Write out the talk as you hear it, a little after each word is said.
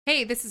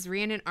Hey, this is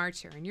Rhiannon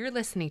Archer, and you're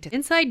listening to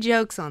Inside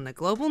Jokes on the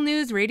Global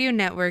News Radio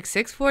Network,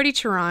 640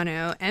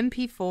 Toronto,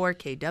 MP4,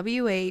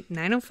 KW8,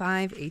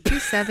 905,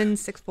 827,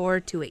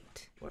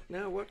 6428. What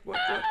now? What?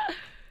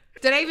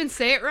 Did I even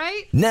say it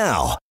right?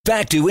 Now,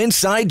 back to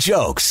Inside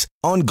Jokes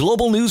on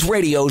Global News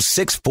Radio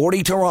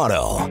 640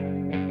 Toronto.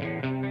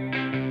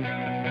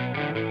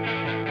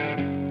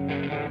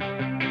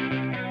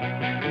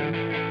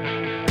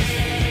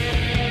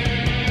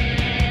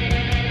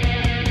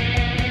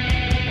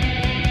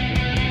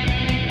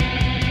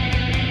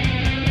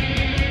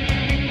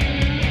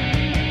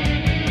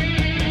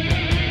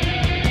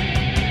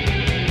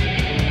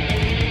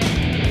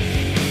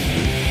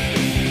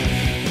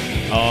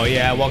 Oh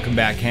yeah, welcome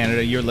back,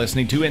 Canada. You're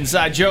listening to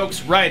Inside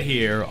Jokes right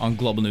here on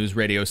Global News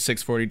Radio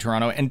 640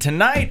 Toronto. And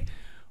tonight,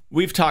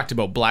 we've talked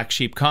about Black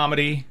Sheep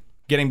comedy,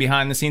 getting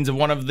behind the scenes of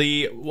one of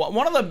the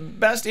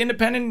best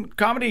independent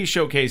comedy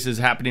showcases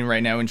happening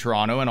right now in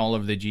Toronto and all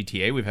over the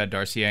GTA. We've had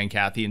Darcia and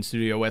Kathy in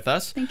studio with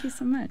us. Thank you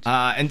so much.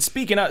 And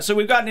speaking of, so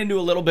we've gotten into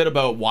a little bit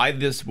about why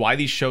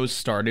these shows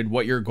started,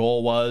 what your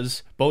goal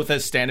was, both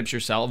as stand-ups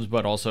yourselves,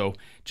 but also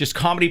just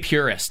comedy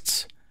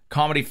purists,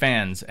 comedy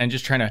fans, and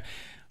just trying to...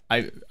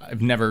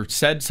 I've never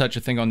said such a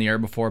thing on the air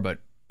before, but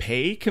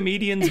pay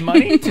comedians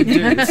money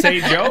to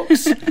say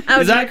jokes?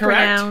 Is that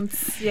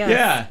correct?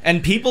 Yeah.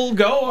 And people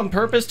go on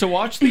purpose to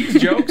watch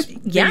these jokes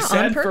be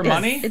said for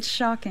money? It's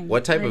shocking.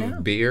 What type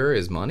of beer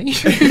is money?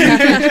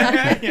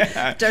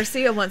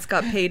 Darcia once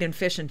got paid in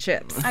fish and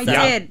chips. I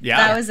did. Yeah.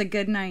 That was a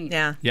good night.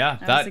 Yeah,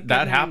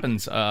 that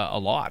happens a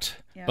lot.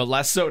 Yeah. But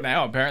less so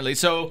now, apparently.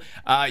 So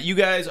you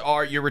guys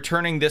you're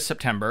returning this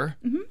September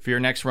for your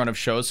next run of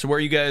shows. So where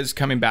are you guys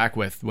coming back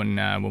with when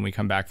we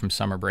come back from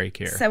summer break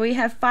here? So we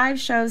have 5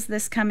 shows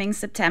this coming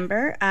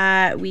September.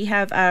 We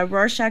have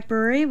Rorschach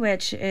Brewery,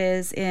 which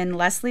is in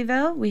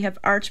Leslieville. We have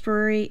Arch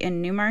Brewery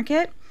in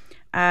Newmarket.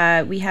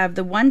 We have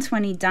the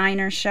 120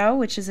 Diner Show,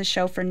 which is a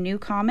show for new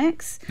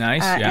comics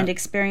and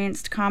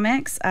experienced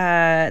comics.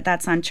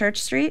 That's on Church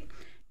Street.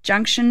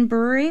 Junction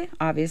Brewery,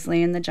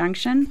 obviously in the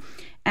Junction.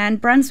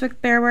 And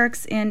Brunswick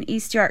Bearworks in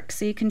East York.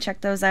 So you can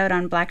check those out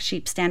on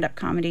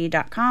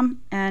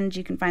blacksheepstandupcomedy.com, and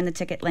you can find the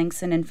ticket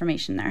links and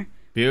information there.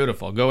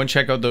 Beautiful. Go and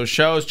check out those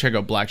shows. Check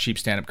out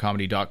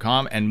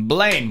blacksheepstandupcomedy.com. And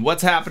Blaine,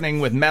 what's happening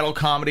with metal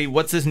comedy?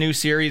 What's this new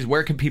series?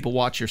 Where can people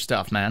watch your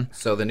stuff, man?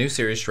 So the new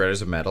series,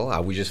 Shredders of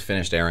Metal, we just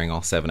finished airing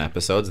all 7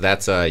 episodes.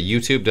 That's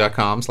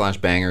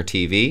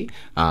youtube.com/BangerTV.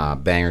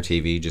 Banger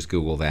TV, just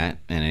Google that,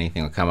 and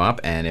anything will come up.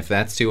 And if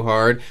that's too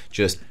hard,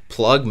 just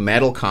plug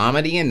metal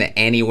comedy into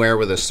anywhere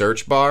with a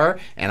search bar,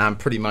 and I'm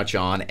pretty much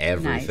on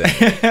everything.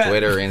 Nice.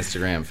 Twitter,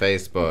 Instagram,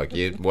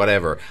 Facebook,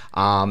 whatever.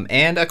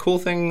 And a cool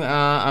thing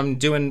I'm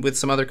doing with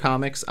some other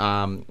comics,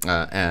 Anna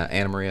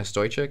Maria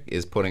Stoichik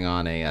is putting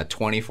on a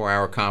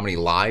 24-hour comedy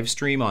live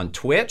stream on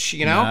Twitch,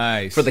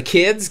 nice. For the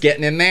kids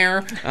getting in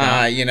there,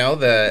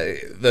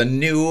 the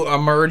new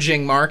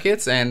emerging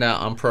markets, and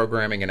I'm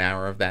programming an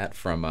hour of that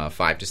from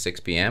 5 to 6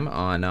 p.m.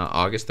 on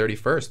August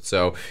 31st.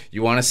 So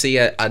you want to see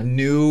a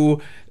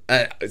new...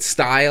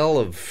 style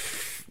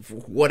of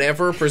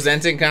whatever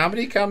presenting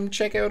comedy, come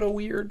check out a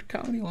weird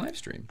comedy live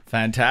stream.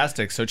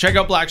 Fantastic. So check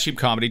out Black Sheep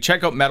Comedy,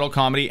 check out Metal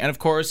Comedy, and of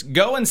course,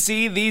 go and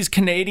see these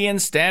Canadian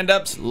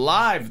stand-ups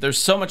live. There's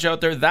so much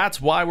out there.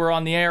 That's why we're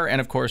on the air. And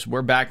of course,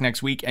 we're back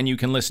next week, and you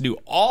can listen to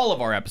all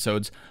of our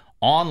episodes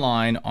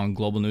online on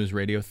Global News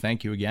Radio.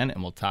 Thank you again,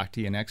 and we'll talk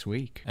to you next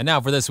week. And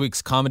now for this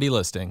week's comedy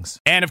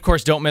listings. And of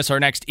course, don't miss our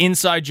next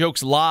Inside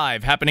Jokes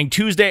Live, happening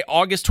Tuesday,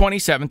 August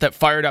 27th at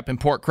Fired Up in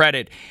Port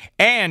Credit.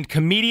 And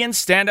Comedians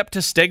Stand Up to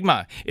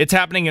Stigma. It's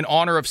happening in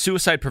honor of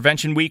Suicide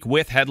Prevention Week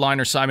with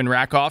headliner Simon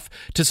Rakoff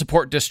to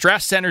support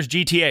Distress Centers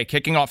GTA,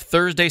 kicking off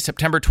Thursday,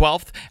 September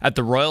 12th at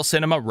the Royal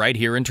Cinema right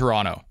here in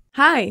Toronto.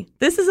 Hi,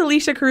 this is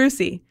Alicia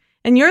Carusi,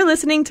 and you're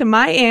listening to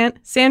my aunt,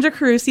 Sandra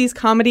Carusi's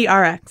Comedy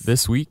RX.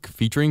 This week,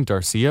 featuring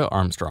Darcia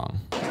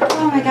Armstrong.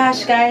 Oh my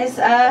gosh, guys.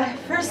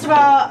 First of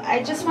all,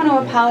 I just want to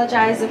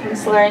apologize if I'm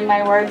slurring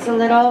my words a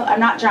little.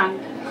 I'm not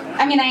drunk.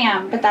 I mean, I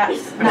am, but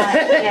that's not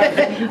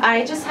it.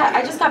 I just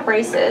got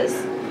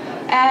braces.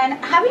 And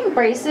having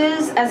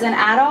braces as an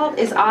adult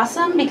is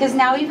awesome because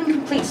now even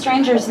complete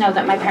strangers know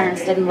that my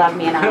parents didn't love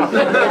me enough.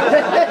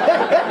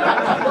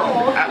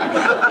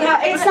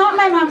 Yeah, it's not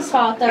my mom's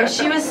fault though.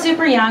 She was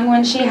super young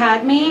when she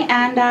had me,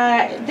 and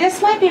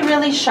this might be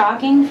really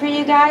shocking for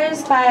you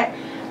guys, but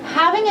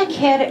having a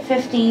kid at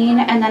 15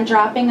 and then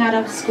dropping out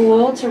of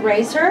school to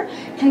raise her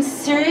can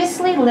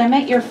seriously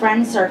limit your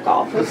friend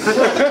circle. So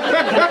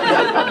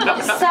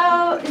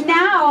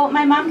now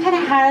my mom kind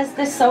of has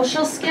the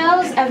social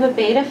skills of a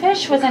betta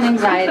fish with an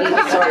anxiety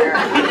disorder.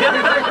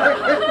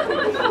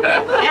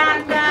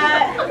 And,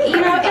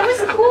 it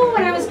was cool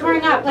when I was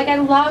growing up. Like, I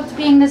loved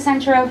being the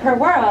center of her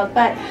world.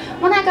 But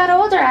when I got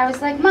older, I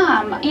was like,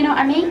 Mom,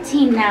 I'm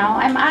 18 now.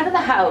 I'm out of the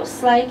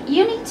house. Like,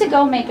 you need to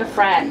go make a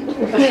friend.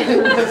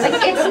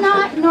 Like, it's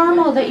not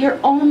normal that your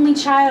only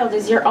child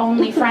is your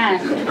only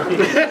friend.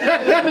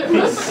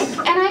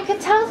 And I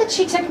could tell that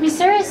she took me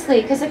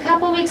seriously, because a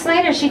couple weeks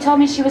later, she told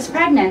me she was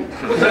pregnant.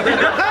 I'm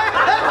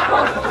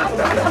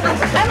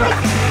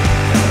like...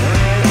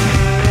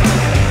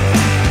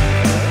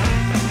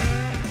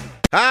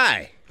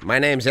 My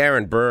name's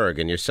Aaron Berg,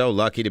 and you're so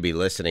lucky to be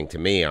listening to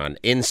me on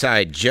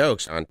Inside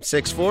Jokes on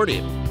 640.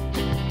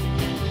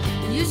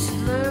 You should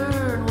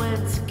learn when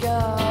to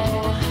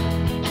go.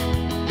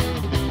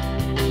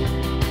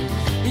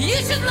 You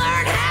should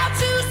learn how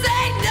to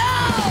say no.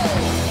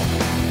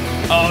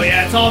 Oh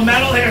yeah, it's all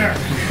metal here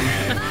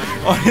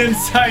on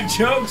Inside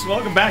Jokes.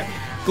 Welcome back,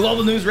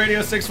 Global News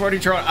Radio 640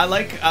 Toronto. I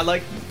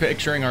like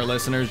picturing our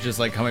listeners just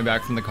like coming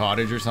back from the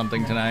cottage or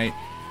something tonight,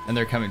 and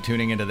they're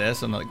tuning into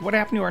this, and they're like, "What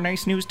happened to our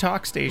nice news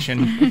talk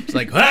station?" It's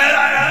like,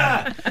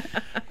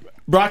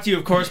 brought to you,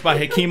 of course, by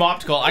Hakeem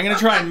Optical. I'm gonna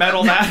try and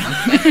metal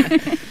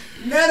that.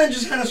 Nana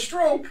just had a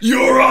stroke.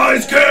 Your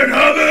eyes can't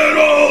have it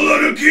all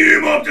at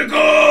Hakeem Optical.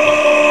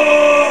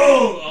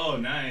 Oh,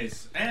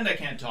 nice. And I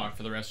can't talk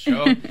for the rest of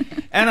the show.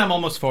 And I'm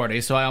almost 40,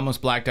 so I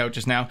almost blacked out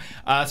just now.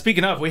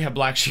 Speaking of, we have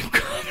Black Sheep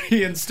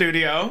Comedy in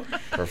studio.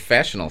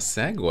 Professional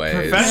segues.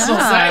 Professional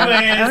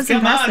segues.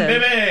 Come on,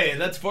 baby.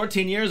 That's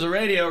 14 years of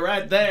radio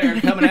right there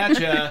coming at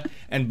you.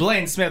 And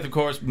Blaine Smith, of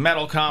course,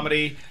 metal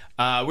comedy.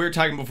 We were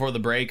talking before the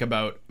break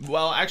about,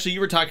 well, actually, you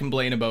were talking,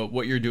 Blaine, about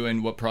what you're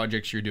doing, what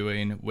projects you're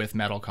doing with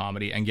metal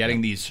comedy and getting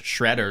these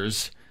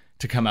shredders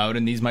to come out.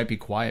 And these might be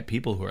quiet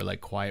people who are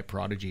like quiet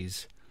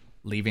prodigies,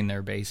 leaving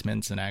their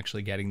basements and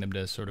actually getting them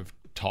to sort of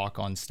talk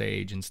on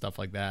stage and stuff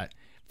like that.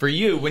 For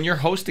you, when you're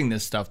hosting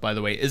this stuff, by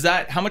the way, is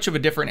that, how much of a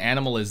different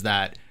animal is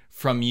that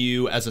from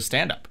you as a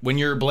stand-up? When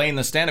you're Blaine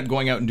the stand-up,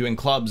 going out and doing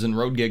clubs and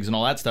road gigs and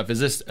all that stuff, is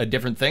this a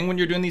different thing when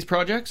you're doing these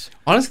projects?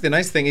 Honestly, the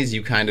nice thing is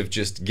you kind of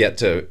just get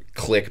to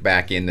click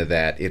back into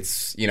that.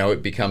 It's,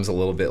 it becomes a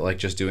little bit like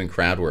just doing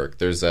crowd work.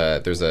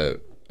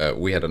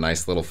 We had a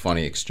nice little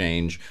funny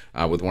exchange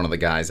with one of the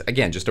guys.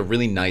 Again, just a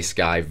really nice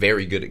guy,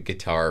 very good at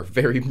guitar,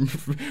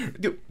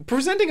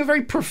 presenting a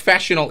very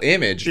professional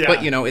image. Yeah.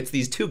 But, it's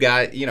these two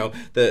guys,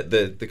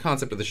 the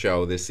concept of the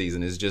show this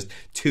season is just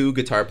two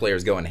guitar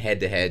players going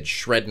head to head,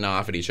 shredding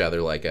off at each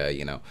other like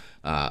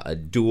a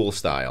duel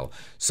style.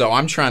 So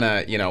I'm trying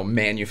to,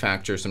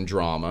 manufacture some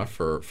drama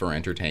for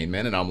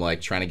entertainment, and I'm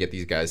like trying to get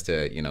these guys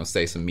to,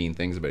 say some mean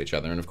things about each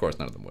other, and of course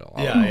none of them will.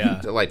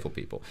 Delightful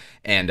people.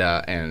 And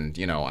I'm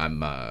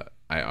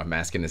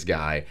asking this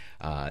guy,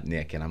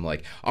 Nick, and I'm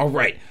like, all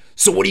right,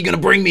 so what are you going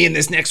to bring me in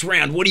this next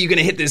round? What are you going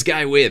to hit this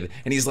guy with?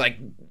 And he's like,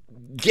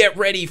 get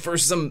ready for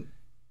some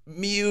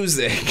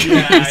music.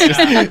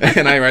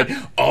 And I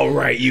read, all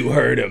right, you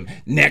heard him.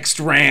 Next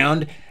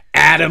round,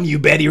 Adam, you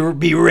better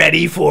be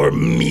ready for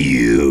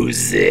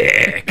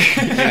music.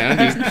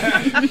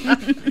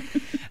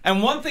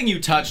 And one thing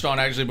you touched on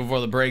actually before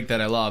the break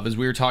that I love is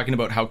we were talking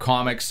about how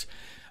comics,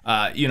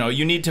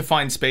 you need to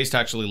find space to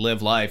actually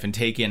live life and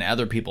take in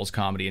other people's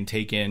comedy and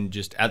take in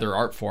just other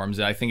art forms.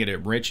 And I think it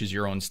enriches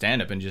your own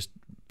stand-up and just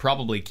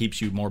probably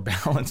keeps you more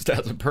balanced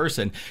as a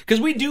person.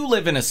 Because we do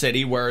live in a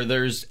city where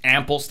there's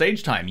ample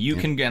stage time. You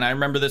can, and I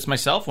remember this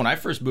myself when I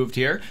first moved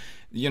here,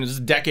 this is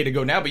a decade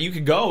ago now, but you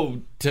could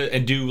go to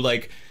and do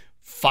like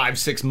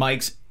 5-6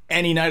 mics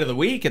any night of the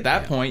week at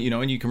that point,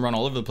 and you can run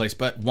all over the place.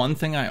 But one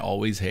thing I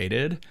always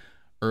hated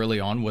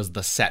early on was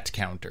the set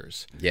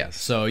counters. Yes.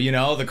 So,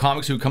 the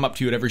comics who come up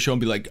to you at every show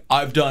and be like,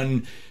 I've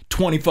done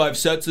 25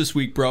 sets this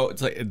week, bro.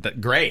 It's like,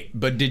 great.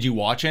 But did you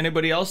watch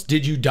anybody else?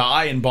 Did you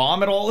die and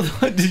bomb at all?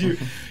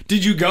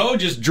 Did you go,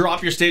 just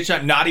drop your stage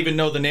time, not even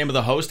know the name of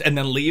the host, and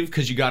then leave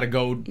because you got to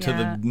go to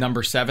the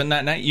number 7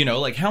 that night?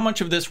 How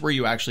much of this were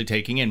you actually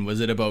taking in?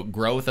 Was it about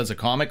growth as a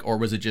comic, or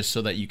was it just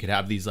so that you could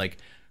have these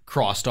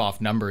crossed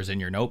off numbers in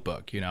your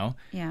notebook, Yeah.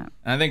 And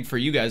I think for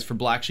you guys, for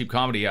Black Sheep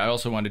Comedy, I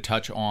also wanted to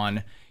touch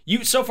on,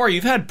 so far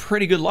you've had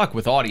pretty good luck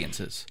with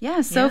audiences.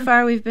 Yeah, so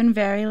far we've been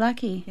very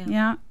lucky.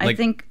 Yeah. I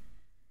think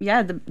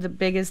the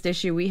biggest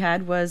issue we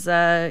had was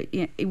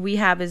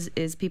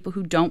is people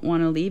who don't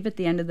want to leave at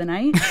the end of the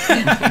night.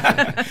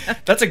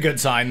 That's a good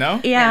sign, though.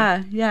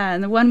 Yeah.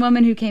 And the one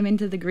woman who came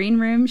into the green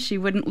room, she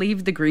wouldn't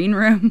leave the green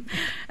room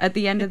at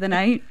the end of the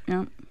night.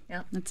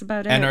 Yeah, that's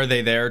about it. And are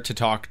they there to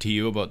talk to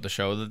you about the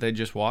show that they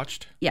just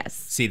watched? Yes.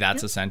 See,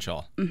 that's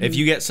essential. Mm-hmm. If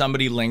you get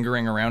somebody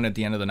lingering around at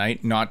the end of the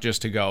night, not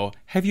just to go,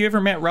 have you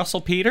ever met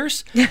Russell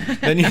Peters?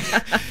 then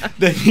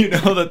you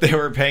know that they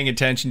were paying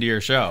attention to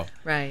your show.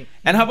 Right.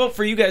 And how about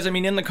for you guys? I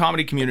mean, in the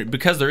comedy community,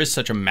 because there is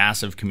such a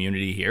massive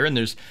community here, and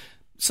there's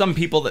some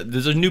people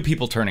there's new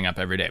people turning up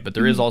every day, but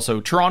there is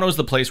also, Toronto's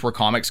the place where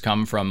comics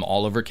come from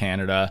all over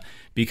Canada,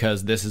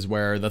 because this is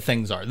where the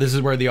things are. This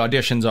is where the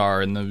auditions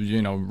are and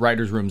the,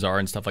 writers' rooms are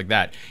and stuff like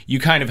that. You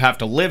kind of have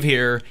to live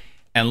here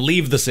and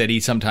leave the city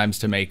sometimes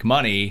to make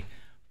money,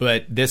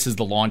 but this is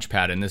the launch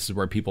pad and this is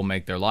where people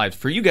make their lives.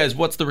 For you guys,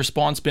 what's the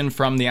response been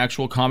from the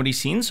actual comedy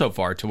scene so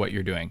far to what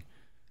you're doing?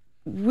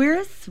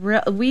 We're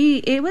thrilled.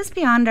 It was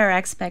beyond our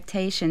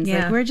expectations.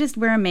 Yeah.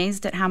 We're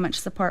amazed at how much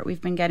support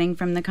we've been getting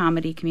from the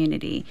comedy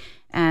community,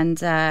 and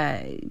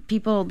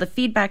the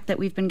feedback that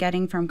we've been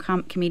getting from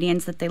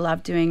comedians that they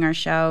love doing our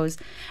shows.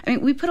 I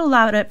mean, we put a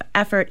lot of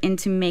effort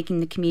into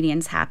making the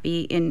comedians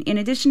happy. In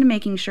addition to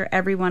making sure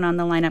everyone on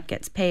the lineup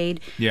gets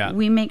paid,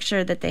 we make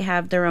sure that they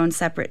have their own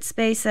separate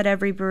space at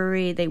every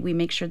brewery. We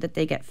make sure that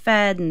they get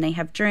fed and they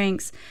have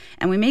drinks,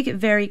 and we make it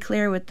very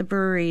clear with the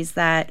breweries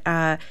that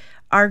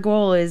our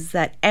goal is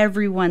that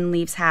everyone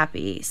leaves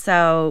happy.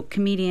 So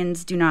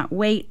comedians do not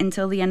wait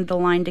until the end of the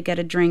line to get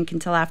a drink,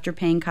 until after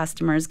paying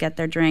customers get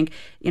their drink.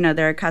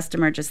 They're a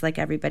customer just like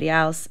everybody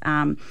else.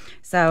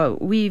 So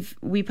we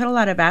put a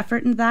lot of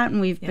effort into that,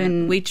 and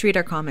we treat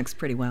our comics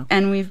pretty well.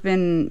 And we've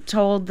been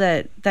told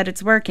that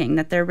it's working,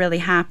 that they're really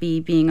happy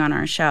being on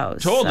our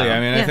shows. Totally. So,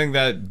 I think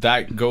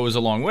that goes a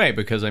long way,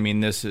 because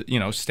this,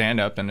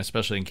 stand-up, and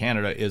especially in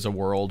Canada, is a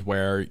world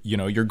where,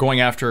 you're going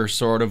after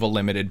sort of a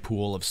limited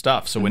pool of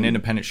stuff. So when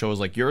independent shows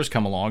like yours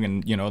come along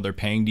and, they're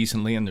paying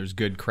decently and there's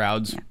good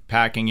crowds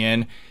packing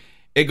in,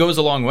 it goes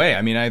a long way.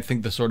 I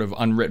think the sort of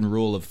unwritten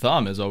rule of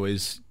thumb is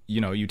always,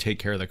 you take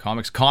care of the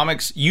comics.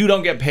 Comics, you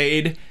don't get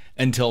paid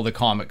until the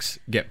comics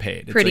get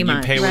paid. It's Pretty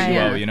much. You pay what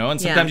you owe, and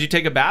sometimes Yeah. you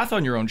take a bath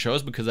on your own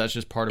shows because that's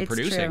just part of It's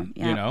producing, true,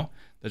 yeah.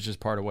 That's just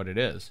part of what it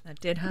is. That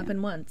did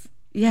happen once.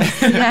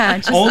 Yes, yeah,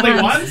 just Only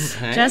once.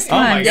 once? Just Oh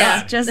my once.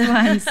 God. Just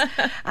once.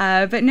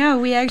 But no,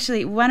 we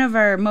actually, one of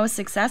our most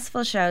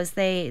successful shows,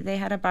 they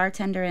had a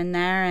bartender in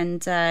there,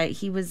 and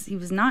he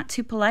was not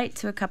too polite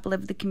to a couple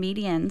of the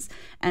comedians,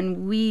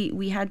 and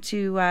we had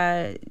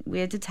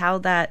to tell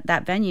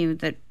that venue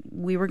that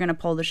we were going to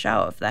pull the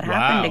show if that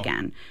happened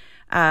again.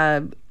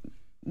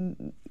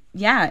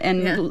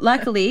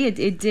 Luckily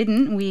it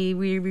didn't. We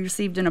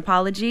received an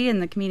apology,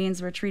 and the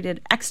comedians were treated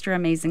extra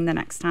amazing the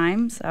next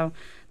time, so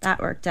that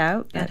worked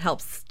out. That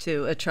helps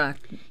to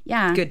attract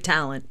Yeah. good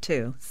talent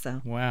too.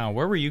 So Wow,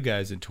 where were you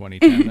guys in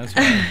 2010? That's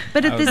right.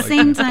 But at the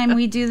same time,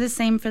 we do the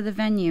same for the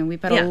venue. We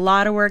put Yeah. a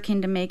lot of work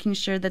into making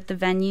sure that the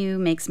venue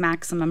makes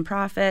maximum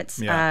profits.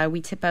 Yeah. We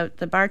tip out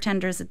the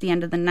bartenders at the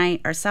end of the night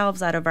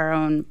ourselves out of our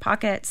own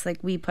pockets. Like,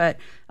 we put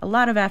a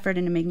lot of effort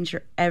into making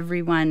sure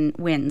everyone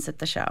wins at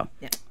the show.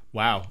 yeah.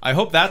 Wow. I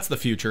hope that's the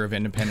future of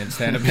independent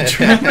stand-up in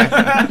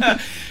Toronto.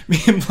 Me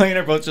and Blaine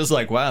are both just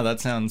like, wow, that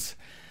sounds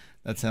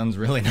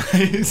really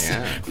nice.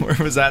 Yeah. Where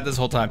was that this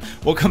whole time?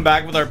 We'll come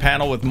back with our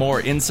panel with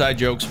more inside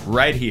jokes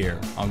right here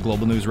on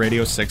Global News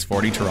Radio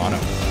 640 Toronto.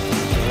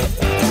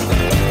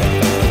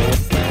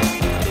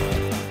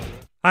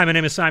 Hi, my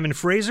name is Simon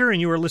Fraser, and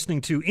you are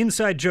listening to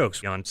Inside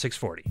Jokes on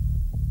 640.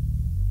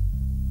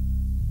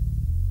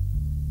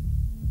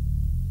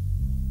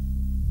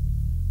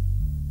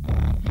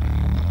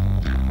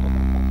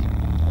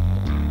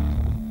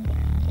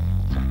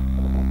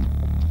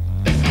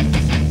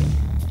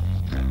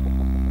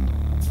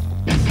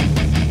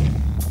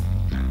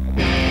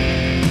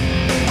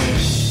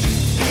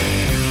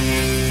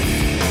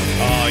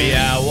 Oh,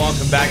 yeah.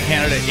 Welcome back,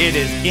 Canada. It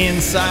is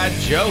Inside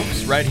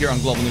Jokes right here on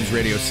Global News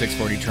Radio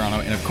 640 Toronto,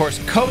 and of course,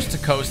 coast to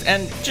coast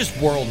and just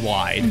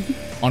worldwide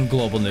on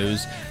Global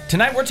News.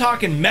 Tonight, we're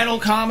talking metal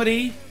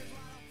comedy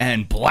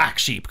and black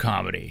sheep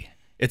comedy.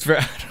 It's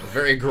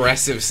Very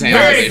aggressive sound.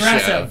 very of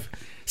this aggressive.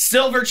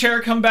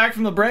 Silverchair come back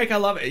from the break. I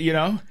love it,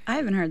 I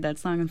haven't heard that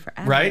song in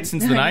forever. right?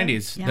 Since the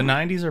 90s. Yeah. The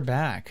 90s are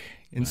back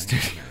in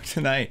studio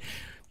tonight.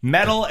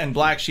 Metal and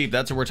black sheep,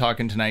 that's what we're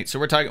talking tonight. So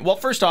we're talking, well,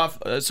 first off,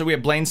 so we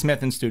have Blaine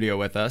Smith in studio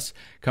with us,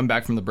 come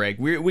back from the break.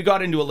 We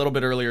got into a little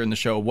bit earlier in the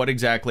show what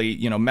exactly,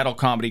 metal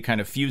comedy kind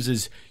of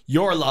fuses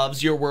your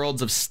loves, your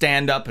worlds of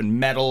stand-up and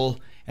metal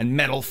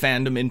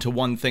fandom into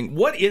one thing.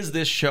 What is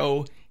this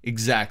show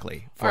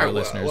exactly for our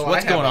listeners?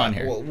 What's going on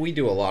here? Well, we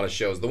do a lot of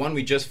shows. The one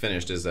we just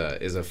finished is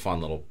a fun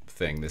little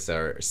thing. This is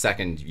our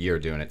second year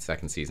doing it,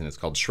 second season. It's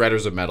called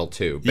Shredders of Metal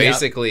 2.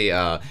 Basically,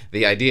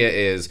 the idea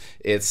is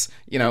it's,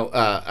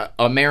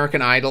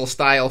 American Idol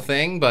style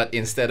thing, but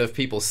instead of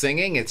people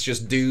singing, it's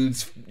just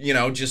dudes,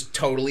 just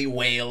totally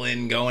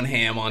wailing, going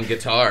ham on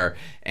guitar.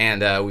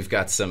 And we've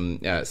got some,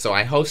 so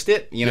I host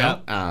it,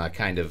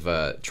 kind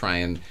of try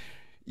and...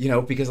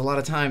 because a lot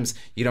of times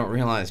you don't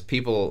realize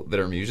people that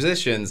are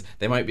musicians,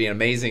 they might be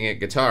amazing at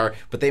guitar,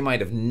 but they might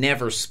have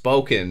never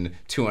spoken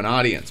to an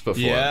audience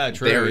before. Yeah,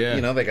 true.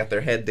 They got their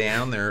head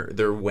down,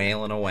 they're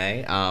wailing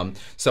away.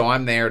 So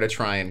I'm there to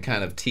try and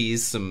kind of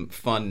tease some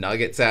fun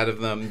nuggets out of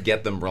them,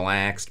 get them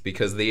relaxed,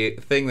 because the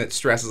thing that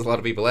stresses a lot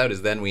of people out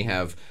is then we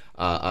have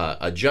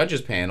a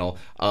judges panel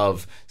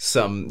of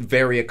some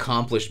very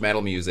accomplished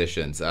metal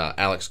musicians.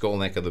 Alex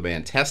Skolnick of the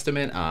band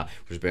Testament,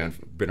 which has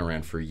been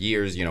around for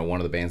years. one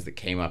of the bands that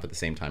came up at the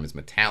same time as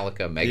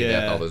Metallica,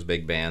 Megadeth, all those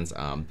big bands.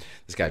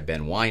 This guy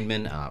Ben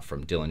Weinman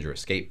from Dillinger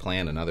Escape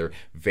Plan, another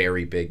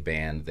very big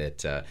band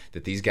that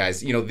these guys.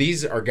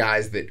 These are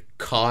guys that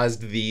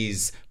caused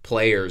these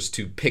players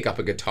to pick up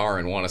a guitar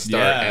and want to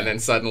start, and then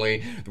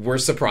suddenly we're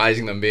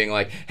surprising them, being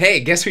like, "Hey,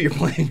 guess who you're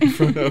playing in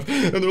front of?"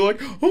 And they're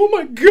like, "Oh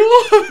my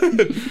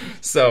god!"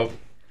 So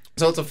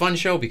it's a fun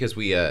show because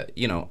we,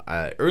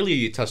 earlier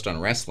you touched on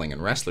wrestling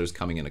and wrestlers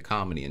coming into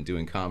comedy and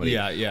doing comedy.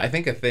 Yeah. I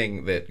think a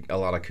thing that a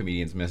lot of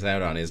comedians miss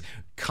out on is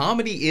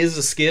comedy is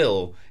a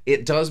skill.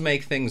 It does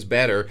make things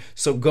better.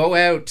 So go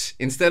out,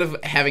 instead of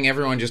having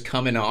everyone just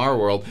come into our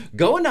world,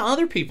 go into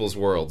other people's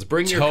worlds.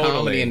 Bring your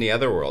comedy in the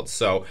other worlds.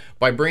 So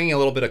by bringing a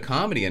little bit of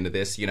comedy into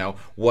this,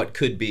 what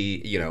could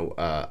be,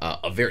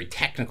 a very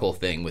technical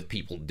thing with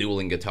people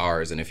dueling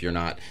guitars, and if you're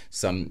not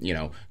some,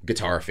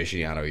 guitar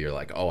aficionado, you're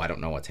like, oh, I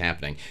don't know what's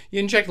happening. You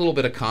inject a little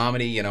bit of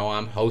comedy.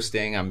 I'm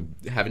hosting, I'm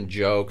having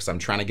jokes, I'm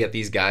trying to get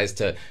these guys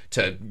to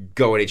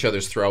go at each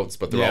other's throats,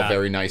 but they're all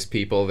very nice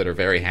people that are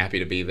very happy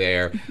to be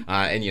there.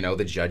 And,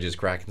 the judges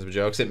cracking some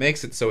jokes. It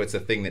makes it so it's a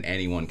thing that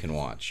anyone can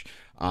watch.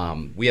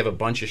 We have a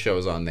bunch of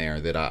shows on there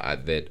that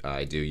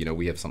I do.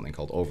 We have something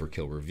called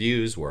Overkill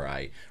Reviews, where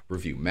I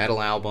review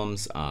metal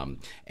albums.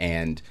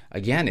 And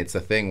again, it's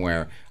a thing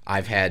where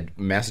I've had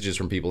messages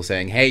from people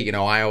saying, hey,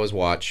 I always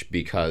watch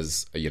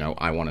because,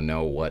 I want to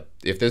know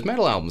if there's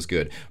metal albums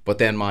good. But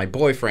then my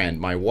boyfriend,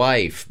 my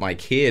wife, my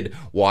kid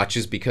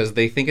watches because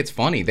they think it's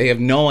funny. They have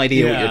no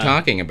idea what you're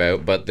talking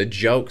about, but the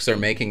jokes are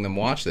making them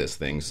watch this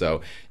thing.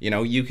 So,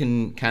 you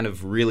can kind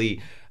of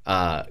really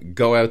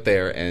go out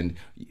there, and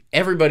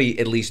everybody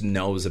at least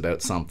knows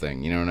about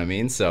something, you know what I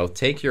mean? So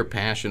take your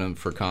passion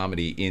for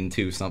comedy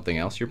into something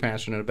else you're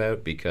passionate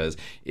about, because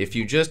if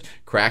you just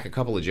crack a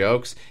couple of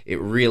jokes,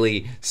 it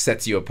really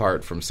sets you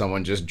apart from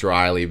someone just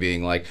dryly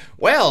being like,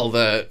 well,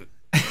 the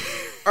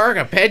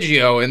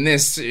arpeggio in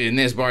this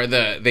bar,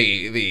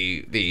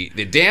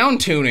 the down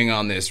tuning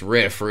on this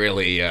riff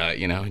really,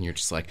 and you're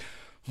just like,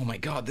 oh my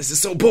God, this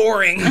is so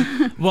boring.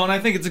 Well, and I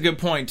think it's a good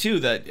point, too,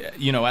 that,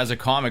 as a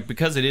comic,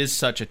 because it is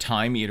such a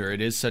time eater,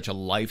 it is such a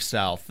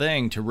lifestyle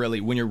thing to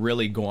really, when you're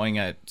really going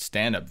at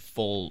stand-up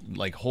full,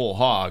 whole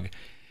hog,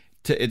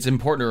 it's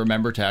important to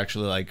remember to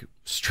actually,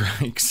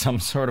 strike some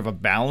sort of a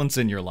balance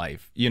in your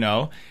life,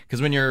 Because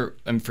when you're,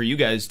 and for you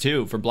guys,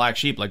 too, for Black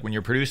Sheep, when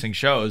you're producing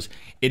shows,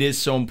 it is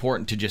so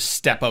important to just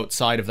step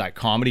outside of that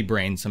comedy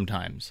brain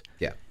sometimes.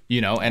 Yeah.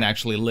 And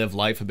actually live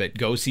life a bit.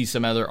 Go see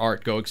some other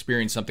art. Go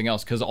experience something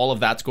else, because all of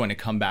that's going to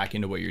come back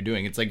into what you're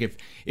doing. It's like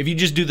if you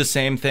just do the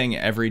same thing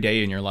every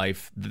day in your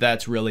life,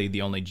 that's really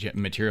the only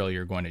material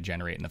you're going to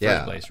generate in the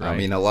first place, right? I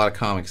mean, a lot of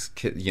comics,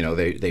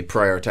 they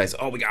prioritize,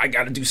 I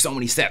got to do so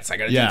many sets. I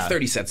got to do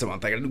 30 sets a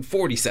month. I got to do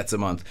 40 sets a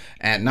month.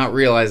 And not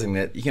realizing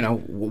that,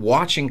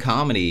 watching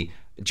comedy,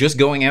 just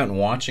going out and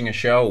watching a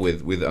show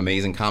with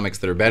amazing comics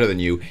that are better than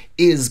you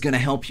is going to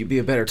help you be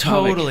a better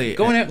comic. Totally.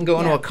 Going out and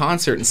going to a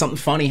concert and something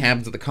funny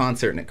happens at the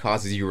concert and it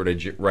causes you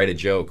to write a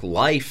joke.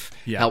 Life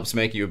helps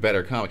make you a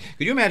better comic.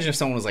 Could you imagine if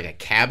someone was like a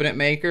cabinet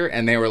maker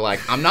and they were like,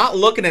 I'm not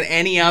looking at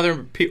any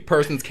other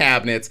person's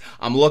cabinets.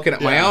 I'm looking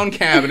at my own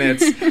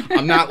cabinets.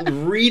 I'm not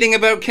reading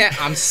about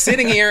I'm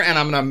sitting here and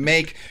I'm going to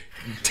make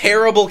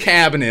terrible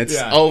cabinets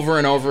over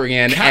and over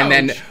again, and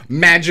then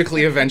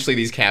magically eventually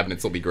these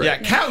cabinets will be great. Yeah,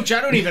 couch.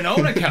 I don't even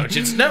own a couch.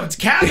 It's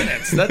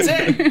cabinets. That's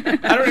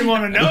it. I don't even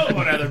want to know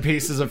about other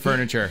pieces of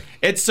furniture.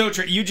 It's so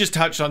true. You just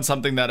touched on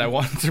something that I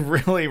wanted to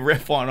really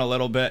riff on a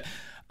little bit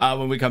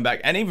when we come back,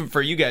 and even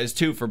for you guys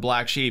too, for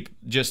Black Sheep,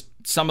 just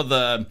some of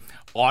the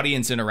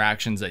audience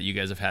interactions that you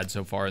guys have had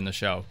so far in the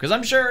show, because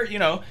I'm sure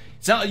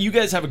it's not like you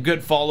guys have a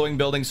good following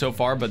building so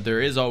far, but there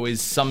is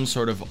always some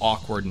sort of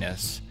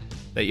awkwardness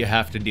that you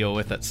have to deal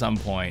with at some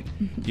point.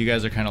 You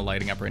guys are kind of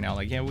lighting up right now,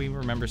 we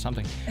remember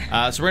something.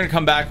 So we're going to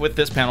come back with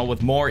this panel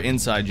with more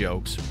inside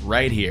jokes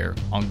right here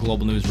on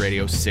Global News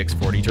Radio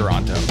 640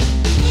 Toronto.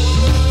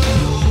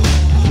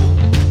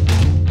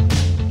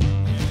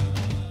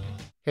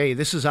 Hey,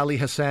 this is Ali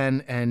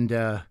Hassan,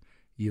 and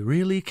you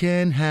really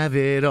can have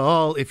it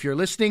all if you're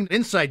listening to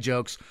Inside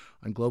Jokes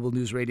on Global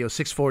News Radio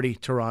 640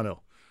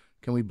 Toronto.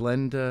 Can we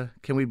blend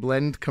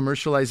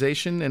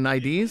commercialization and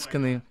IDs?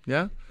 Can they?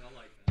 Yeah.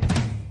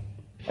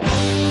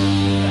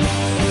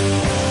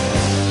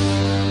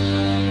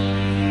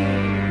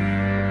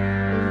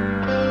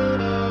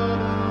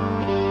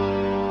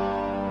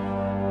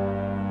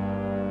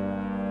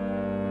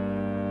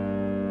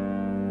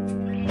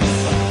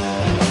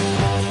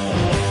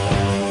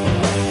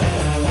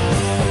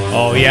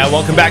 Oh yeah,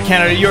 welcome back,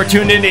 Canada. You're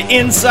tuned into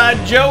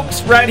Inside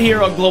Jokes right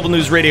here on Global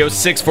News Radio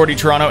 640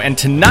 Toronto, and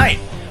tonight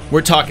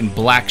we're talking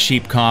Black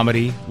Sheep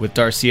comedy with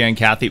Darcia and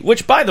Kathy,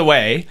 which, by the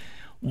way,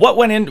 what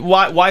went in?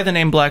 Why the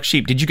name Black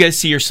Sheep? Did you guys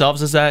see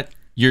yourselves as that?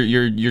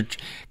 You're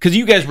because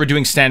you guys were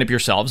doing stand-up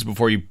yourselves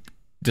before you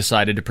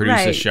decided to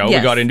produce this show.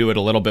 Yes. We got into it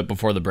a little bit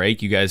before the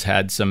break. You guys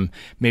had some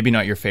maybe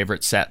not your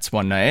favorite sets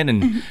one night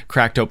and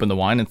cracked open the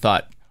wine and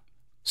thought,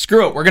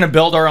 screw it, we're going to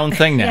build our own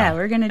thing now. Yeah,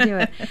 we're going to do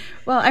it.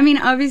 Well, I mean,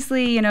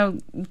 obviously,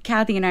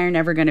 Kathy and I are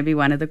never going to be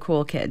one of the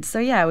cool kids. So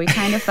yeah, we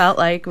kind of felt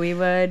like we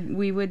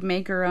would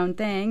make our own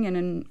thing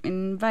and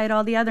invite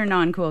all the other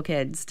non-cool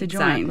kids to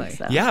join. Exactly.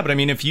 So. Yeah, but I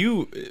mean, if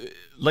you,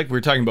 like we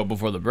were talking about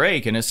before the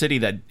break, in a city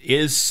that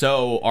is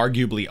so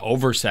arguably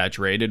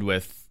oversaturated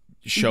with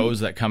shows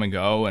that come and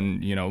go,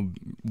 and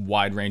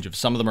wide range of,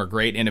 some of them are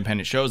great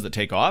independent shows that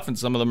take off, and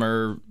some of them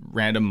are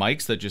random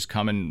mics that just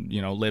come and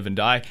live and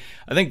die.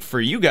 I think for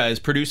you guys,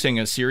 producing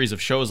a series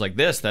of shows like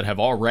this that have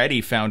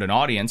already found an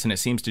audience and it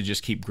seems to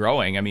just keep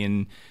growing, I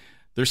mean,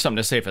 there's something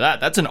to say for that.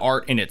 That's an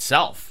art in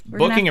itself.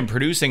 Booking and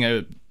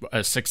producing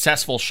a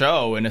successful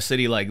show in a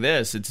city like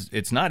this,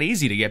 it's not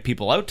easy to get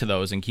people out to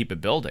those and keep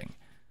it building.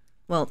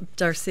 Well,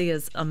 Darcy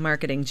is a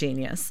marketing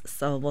genius,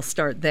 so we'll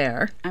start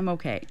there. I'm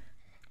okay.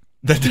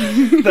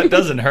 That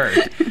doesn't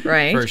hurt.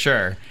 Right. For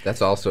sure.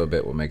 That's also a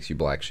bit what makes you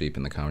black sheep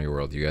in the comedy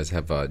world. You guys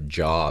have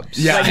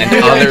jobs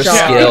and other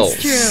skills.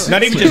 It's true.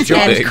 Not even just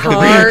jobs. And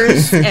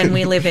cars, and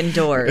we live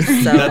indoors,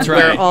 so That's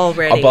right. we're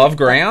already... Above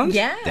ground?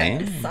 Yes.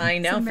 Damn. I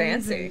know,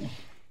 fancy.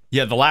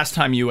 Yeah, the last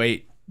time you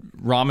ate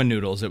ramen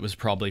noodles, it was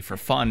probably for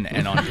fun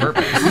and on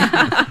purpose.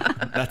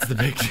 That's the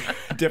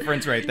big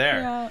difference right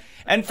there. Yeah.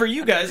 And for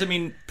you guys, I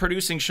mean,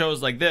 producing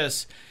shows like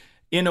this,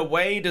 in a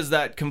way, does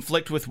that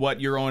conflict with what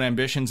your own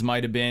ambitions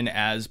might have been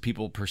as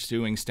people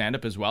pursuing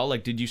stand-up as well?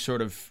 Like, did you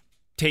sort of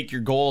take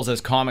your goals as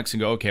comics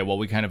and go, okay, well,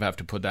 we kind of have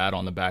to put that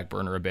on the back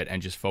burner a bit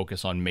and just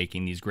focus on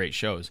making these great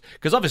shows?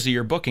 Because obviously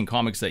you're booking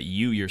comics that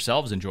you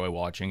yourselves enjoy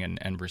watching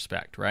and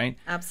respect, right?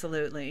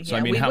 Absolutely. So, yeah,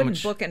 I mean, we how wouldn't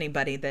much... book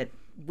anybody that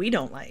we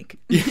don't like.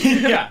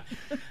 Yeah.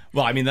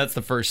 Well, I mean, that's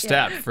the first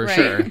step for right.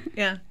 sure.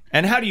 Yeah.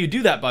 And how do you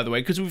do that, by the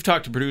way? Because we've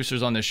talked to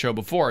producers on this show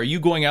before. Are you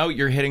going out,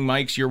 you're hitting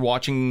mics, you're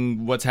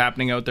watching what's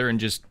happening out there and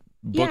just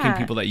booking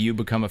people that you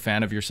become a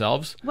fan of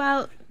yourselves?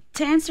 Well,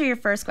 to answer your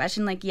first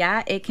question, like,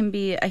 yeah, it can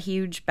be a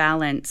huge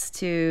balance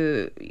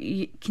to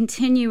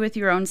continue with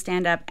your own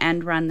stand-up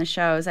and run the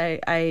shows.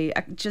 I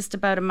just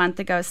about a month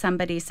ago,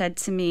 somebody said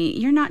to me,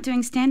 "You're not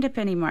doing stand-up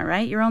anymore,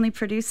 right? You're only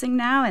producing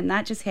now?" And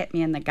that just hit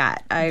me in the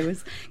gut.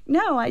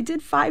 No, I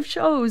did 5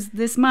 shows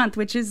this month,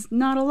 which is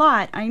not a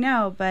lot, I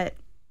know, but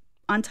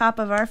on top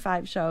of our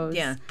 5 shows.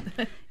 Yeah.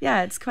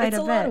 Yeah, it's quite it's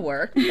a a bit. lot of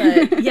work,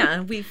 but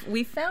yeah,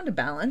 we've found a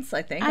balance,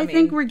 I think. I mean,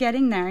 think we're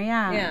getting there,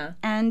 yeah. Yeah.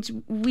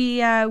 And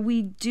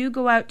we do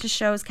go out to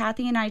shows.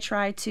 Kathy and I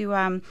try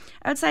to,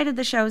 outside of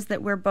the shows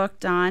that we're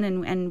booked on,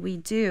 and we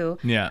do,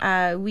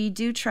 we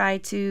do try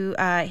to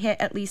hit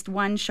at least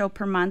one show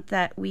per month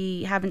that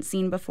we haven't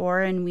seen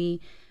before, and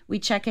we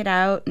check it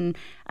out. And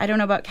I don't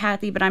know about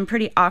Kathy, but I'm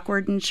pretty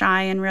awkward and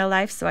shy in real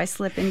life, so I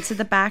slip into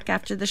the back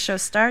after the show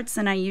starts,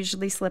 and I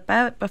usually slip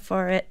out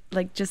before it,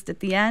 like just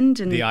at the end.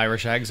 And the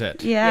Irish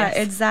exit. Yeah, Yes.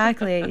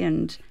 exactly.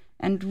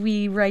 And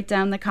we write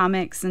down the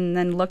comics and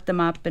then look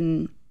them up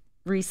and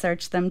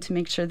research them to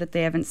make sure that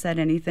they haven't said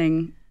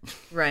anything.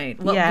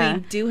 Right. Well, Yeah. we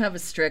do have a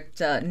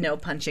strict no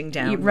punching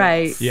down.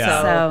 Right. rules.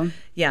 Yeah. So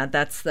Yeah,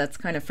 that's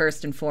kind of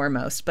first and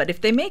foremost. But if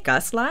they make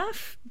us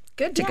laugh,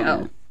 good to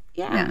go.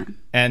 yeah.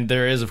 And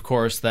there is, of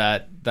course,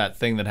 that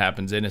thing that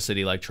happens in a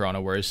city like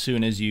Toronto where as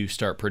soon as you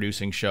start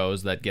producing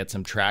shows that get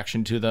some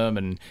traction to them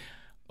and,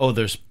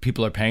 there's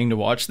people are paying to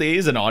watch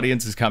these, an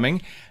audience is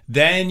coming,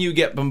 then you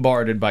get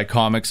bombarded by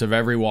comics of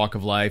every walk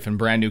of life and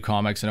brand new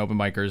comics and open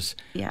micers.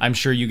 Yeah. I'm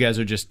sure you guys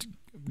are just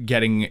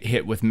getting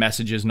hit with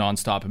messages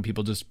nonstop and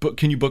people just,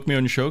 can you book me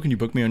on your show? Can you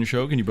book me on your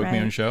show? Can you book me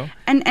on your show?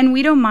 And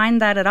we don't mind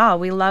that at all.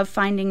 We love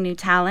finding new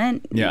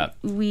talent. Yeah.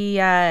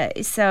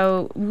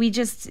 So we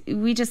just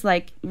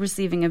like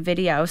receiving a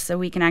video so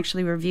we can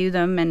actually review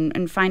them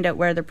and find out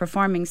where they're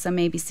performing, so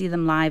maybe see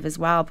them live as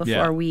well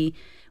before we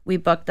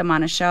book them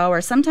on a show.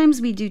 Or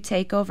sometimes we do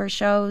takeover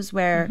shows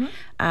where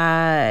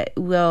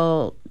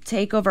we'll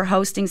take over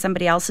hosting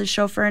somebody else's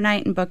show for a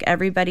night and book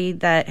everybody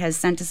that has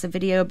sent us a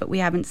video but we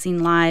haven't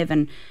seen live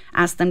and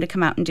ask them to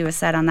come out and do a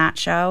set on that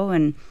show,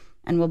 and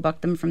we'll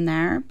book them from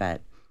there.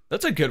 But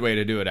That's a good way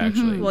to do it,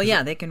 actually. Well,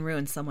 yeah, they can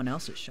ruin someone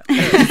else's show.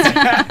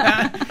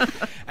 And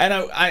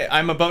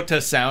I'm about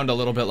to sound a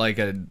little bit like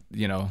a,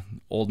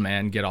 old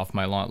man, get off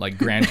my lawn, like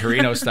Gran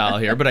Torino style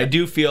here. But I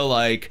do feel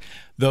like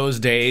those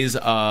days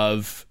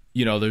of,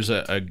 there's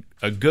a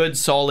good,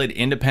 solid,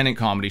 independent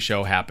comedy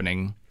show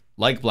happening,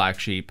 like Black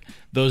Sheep.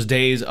 Those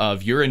days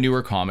of you're a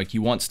newer comic,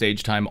 you want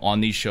stage time on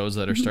these shows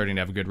that are starting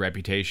to have a good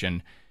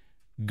reputation.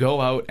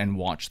 Go out and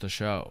watch the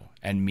show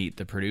and meet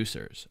the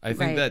producers. I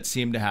think that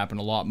seemed to happen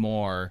a lot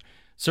more.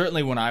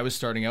 Certainly when I was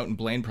starting out, and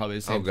Blaine probably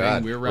the same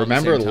thing. We were around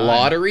Remember the same time.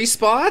 lottery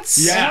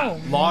spots? Yeah,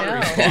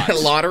 lottery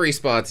spots. Lottery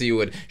spots. You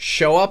would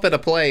show up at a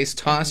place,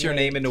 toss your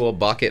name into a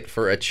bucket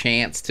for a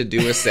chance to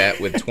do a set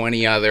with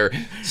 20 other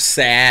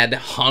sad,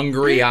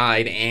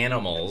 hungry-eyed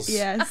animals.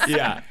 yes,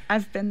 Yeah.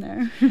 I've been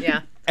there.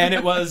 Yeah. And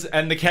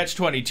the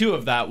catch-22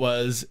 of that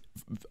was,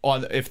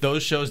 if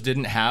those shows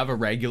didn't have a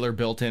regular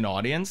built-in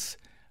audience,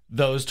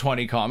 those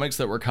 20 comics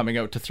that were coming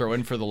out to throw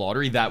in for the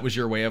lottery, that was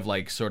your way of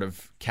like sort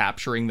of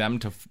capturing them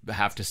to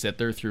have to sit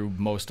there through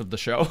most of the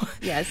show.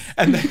 Yes.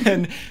 And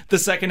then the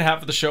second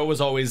half of the show was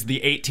always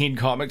the 18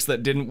 comics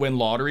that didn't win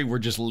lottery were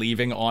just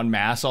leaving en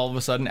masse all of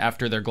a sudden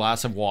after their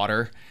glass of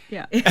water.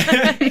 Yeah.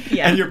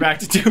 And you're back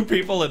to 2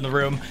 people in the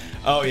room.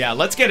 Oh yeah,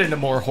 let's get into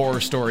more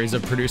horror stories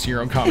of producing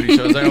your own comedy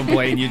shows. I know,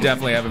 Blaine, you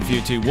definitely have a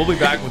few too. We'll be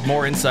back with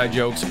more inside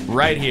jokes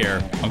right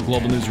here on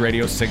Global News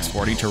Radio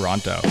 640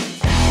 Toronto.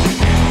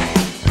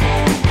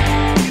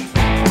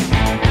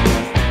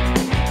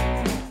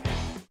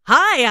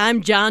 Hi,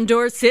 I'm John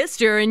Doerr's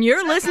sister, and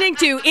you're listening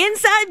to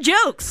Inside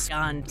Jokes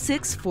on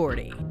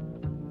 640.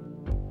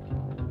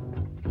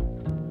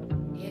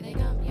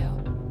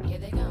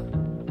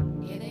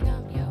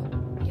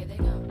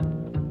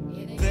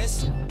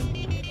 This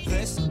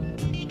this,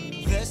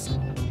 this,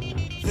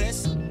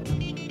 this,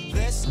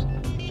 this,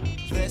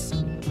 this,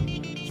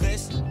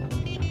 this,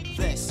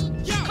 this.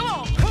 Yo, come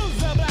on. Who's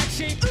the black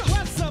sheep?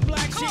 What's the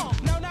black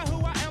sheep? Know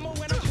who I am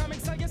when I'm coming,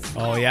 so you see.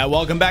 Oh, yeah.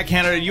 Welcome back,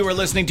 Canada. You are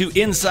listening to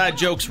Inside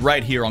Jokes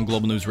right here on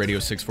Global News Radio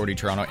 640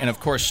 Toronto. And,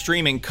 of course,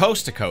 streaming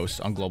coast to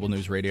coast on Global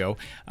News Radio.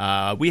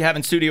 We have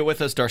in studio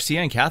with us Darcia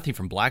and Kathy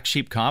from Black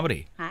Sheep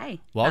Comedy. Hi.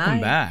 Welcome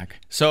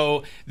back.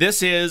 So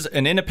this is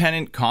an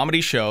independent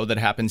comedy show that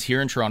happens here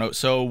in Toronto.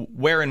 So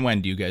where and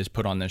when do you guys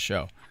put on this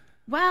show?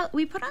 Well,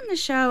 we put on the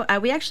show,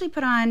 we actually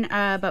put on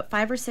about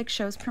 5 or 6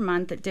 shows per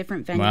month at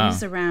different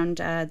venues around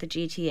the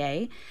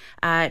GTA.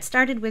 It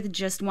started with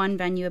just one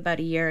venue about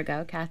a year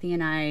ago. Kathy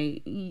and I,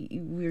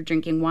 we were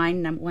drinking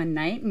wine one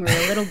night, and we were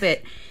a little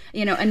bit,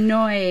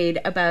 annoyed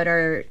about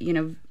our,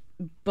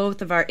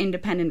 both of our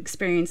independent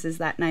experiences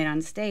that night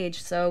on stage.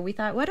 So we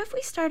thought, what if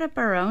we start up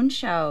our own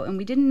show? And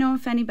we didn't know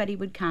if anybody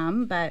would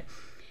come, but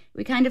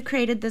we kind of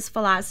created this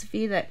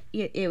philosophy that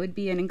it would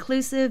be an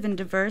inclusive and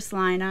diverse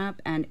lineup,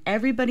 and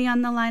everybody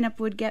on the lineup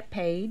would get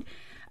paid.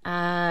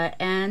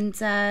 Let's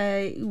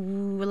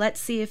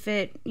see if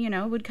it,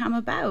 would come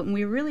about. And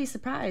we were really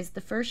surprised. The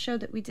first show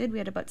that we did, we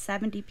had about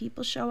 70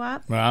 people show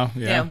up. Wow,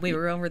 yeah. We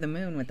were over the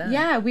moon with that.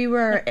 Yeah, we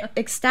were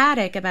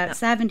ecstatic about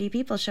 70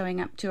 people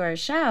showing up to our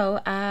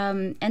show.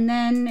 And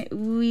then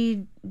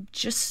it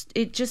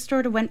just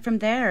sort of went from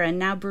there. And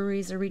now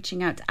breweries are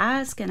reaching out to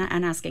us and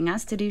asking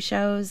us to do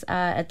shows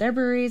at their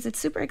breweries. It's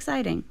super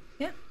exciting.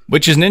 Yeah.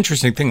 Which is an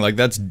interesting thing. Like,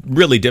 that's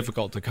really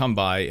difficult to come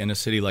by in a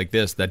city like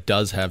this that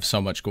does have so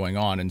much going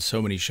on and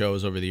so many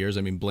shows over the years.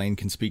 I mean, Blaine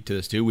can speak to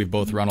this too. We've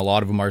both run a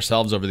lot of them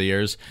ourselves over the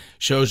years.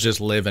 Shows just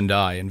live and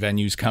die and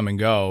venues come and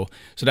go.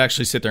 So to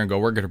actually sit there and go,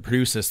 we're going to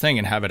produce this thing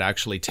and have it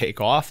actually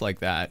take off like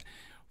that.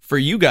 For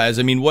you guys,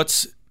 I mean,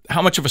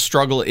 how much of a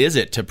struggle is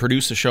it to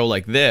produce a show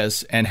like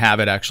this and have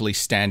it actually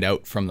stand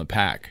out from the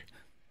pack?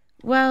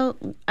 Well,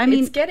 I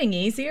mean, it's getting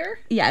easier.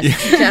 Yes,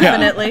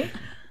 definitely. Yeah.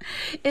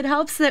 It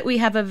helps that we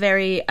have a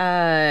very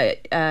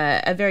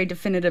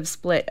definitive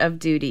split of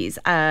duties.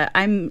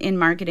 I'm in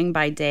marketing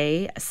by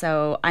day,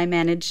 so I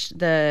manage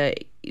the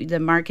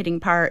marketing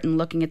part and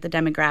looking at the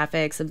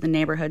demographics of the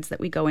neighborhoods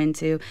that we go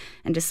into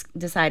and just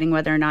deciding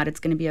whether or not it's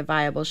going to be a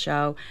viable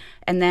show.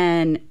 And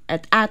then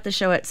at the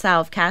show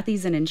itself,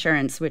 Kathy's in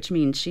insurance, which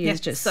means she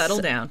is just settle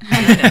down.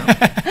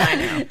 I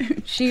know.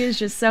 She is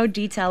just so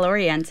detail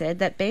oriented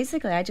that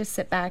basically I just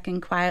sit back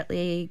and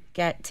quietly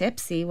get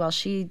tipsy while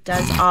she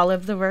does all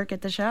of the work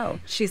at the show.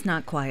 She's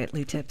not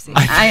quietly tipsy.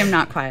 I am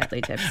not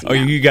quietly tipsy. Oh,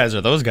 no. You guys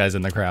are those guys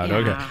in the crowd. Yeah.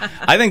 Okay.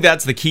 I think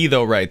that's the key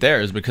though right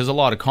there, is because a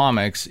lot of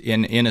comics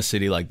in a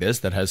city like this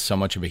that has so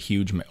much of a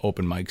huge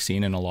open mic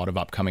scene and a lot of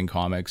upcoming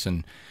comics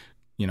and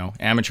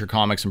amateur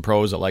comics and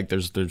pros, that like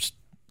there's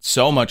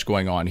so much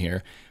going on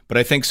here. But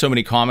I think so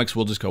many comics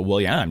will just go,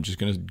 well, yeah, I'm just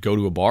going to go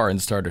to a bar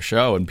and start a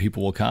show and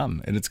people will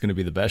come and it's going to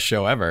be the best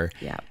show ever.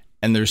 Yeah.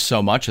 And there's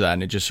so much of that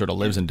and it just sort of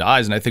lives and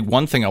dies. And I think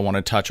one thing I want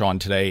to touch on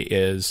today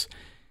is,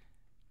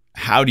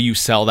 how do you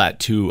sell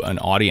that to an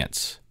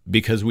audience?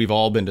 Because we've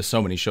all been to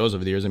so many shows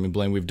over the years. I mean,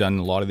 Blaine, we've done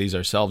a lot of these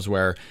ourselves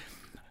where,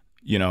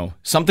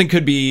 something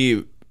could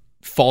be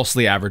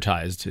falsely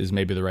advertised is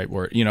maybe the right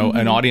word.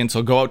 An audience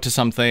will go out to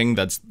something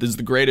this is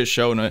the greatest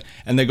show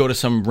and they go to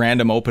some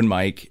random open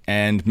mic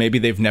and maybe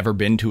they've never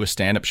been to a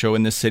stand-up show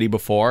in this city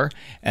before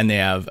and they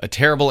have a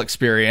terrible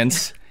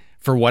experience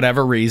for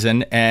whatever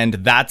reason, and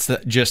that's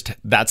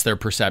their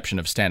perception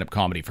of stand-up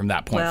comedy from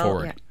that point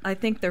forward. Yeah. I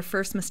think their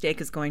first mistake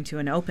is going to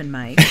an open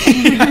mic.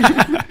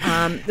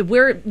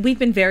 We've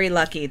been very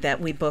lucky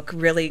that we book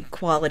really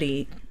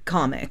quality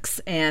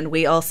comics, and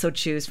we also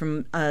choose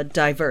from a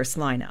diverse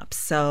lineup.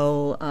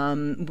 So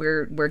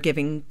we're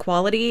giving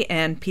quality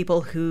and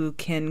people who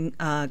can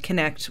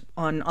connect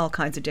on all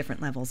kinds of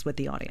different levels with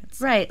the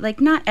audience. Right. Like,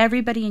 not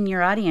everybody in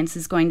your audience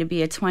is going to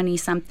be a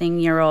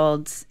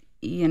 20-something-year-old,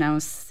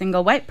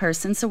 single white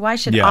person. So why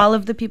should all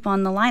of the people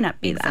on the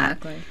lineup be that?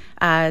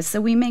 Exactly. So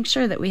we make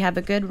sure that we have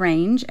a good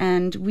range,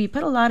 and we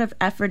put a lot of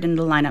effort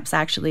into the lineups,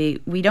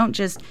 actually. We don't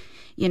just,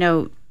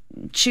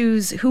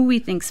 choose who we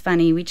think's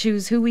funny. We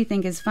choose who we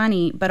think is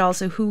funny, but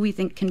also who we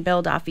think can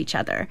build off each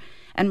other.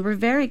 And we're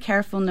very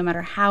careful, no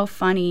matter how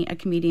funny a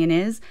comedian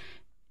is,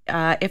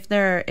 if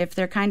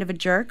they're kind of a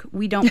jerk,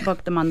 we don't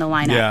book them on the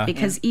lineup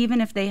because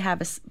even if they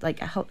have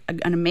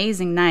an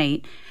amazing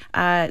night,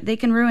 they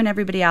can ruin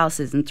everybody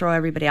else's and throw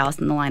everybody else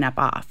in the lineup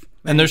off.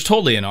 And there's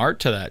totally an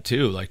art to that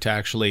too, like to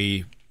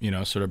actually,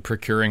 sort of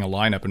procuring a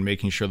lineup and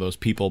making sure those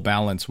people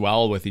balance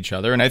well with each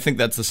other. And I think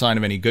that's the sign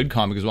of any good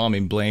comic as well. I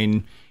mean,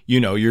 Blaine,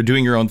 you're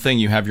doing your own thing,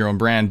 you have your own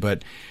brand,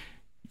 but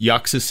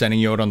Yucks is sending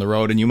you out on the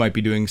road and you might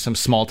be doing some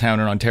small town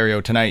in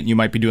Ontario tonight and you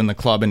might be doing the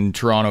club in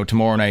Toronto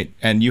tomorrow night,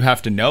 and you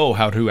have to know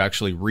how to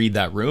actually read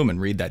that room and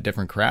read that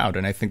different crowd.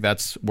 And I think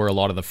that's where a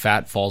lot of the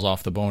fat falls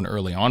off the bone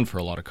early on for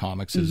a lot of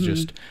comics is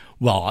just,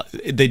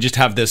 they just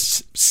have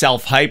this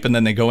self-hype and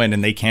then they go in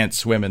and they can't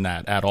swim in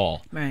that at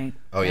all. Right.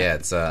 Oh yeah,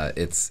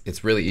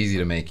 it's really easy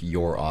to make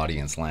your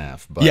audience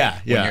laugh, but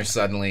when you're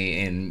suddenly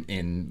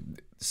in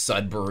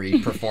Sudbury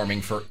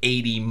performing for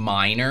 80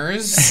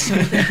 minors.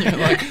 You're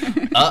like,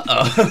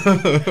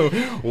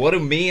 what do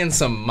me and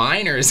some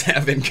minors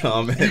have in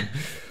common?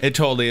 It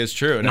totally is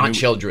true. Not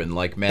children,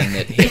 like men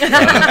that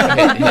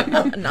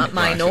hit not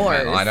minors.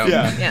 I don't.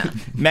 Yeah.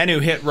 Men who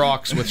hit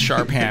rocks with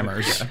sharp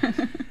hammers.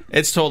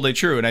 It's totally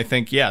true, and I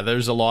think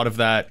there's a lot of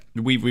that.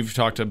 We've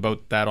talked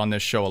about that on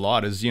this show a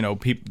lot. Is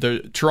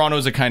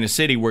Toronto's a kind of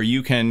city where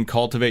you can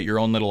cultivate your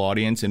own little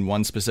audience in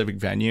one specific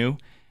venue.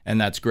 And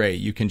that's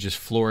great. You can just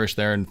flourish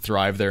there and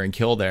thrive there and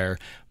kill there.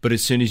 But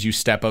as soon as you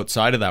step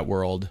outside of that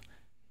world,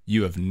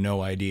 you have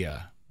no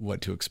idea what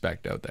to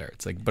expect out there.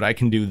 It's like, but I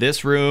can do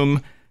this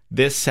room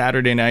this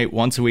Saturday night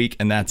once a week,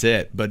 and that's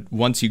it. But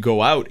once you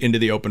go out into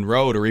the open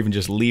road or even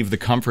just leave the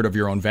comfort of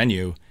your own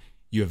venue,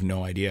 you have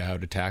no idea how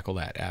to tackle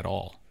that at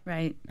all.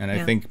 Right. And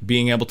I think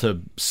being able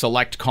to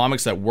select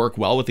comics that work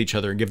well with each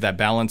other and give that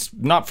balance,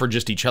 not for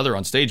just each other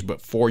on stage, but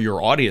for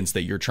your audience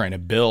that you're trying to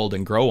build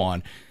and grow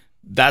on,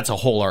 that's a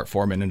whole art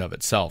form in and of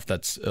itself.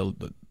 It's a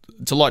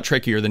lot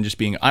trickier than just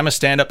being, I'm a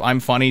stand-up, I'm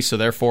funny, so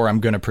therefore I'm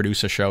going to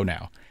produce a show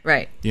now.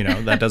 Right.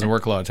 That doesn't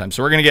work a lot of times.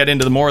 So we're going to get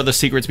into more of the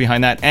secrets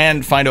behind that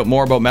and find out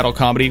more about metal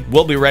comedy.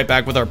 We'll be right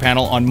back with our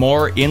panel on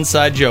more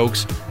Inside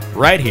Jokes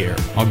right here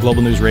on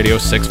Global News Radio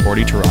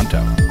 640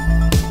 Toronto.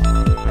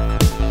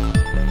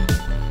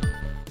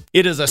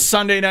 It is a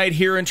Sunday night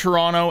here in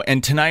Toronto,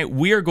 and tonight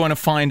we are going to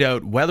find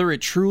out whether it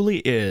truly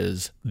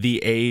is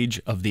the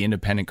age of the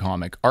independent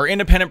comic. Are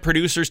independent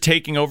producers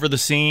taking over the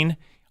scene?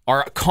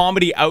 Are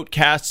comedy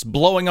outcasts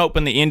blowing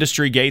open the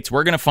industry gates?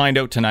 We're going to find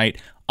out tonight.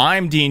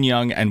 I'm Dean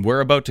Young, and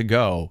we're about to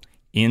go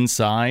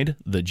inside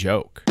the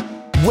joke.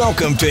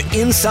 Welcome to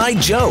Inside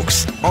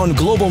Jokes on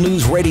Global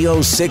News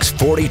Radio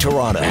 640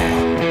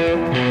 Toronto.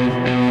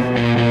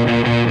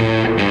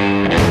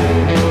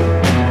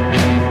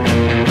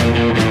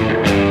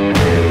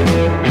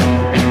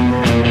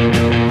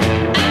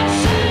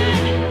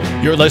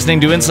 You're listening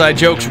to Inside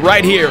Jokes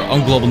right here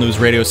on Global News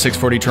Radio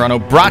 640 Toronto,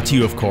 brought to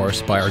you, of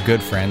course, by our good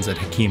friends at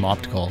Hakeem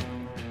Optical.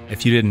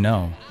 If you didn't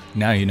know,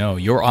 now you know.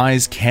 Your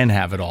eyes can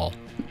have it all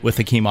with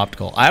Hakeem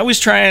Optical. I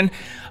always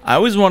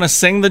want to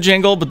sing the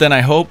jingle, but then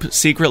I hope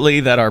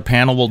secretly that our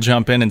panel will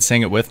jump in and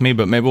sing it with me,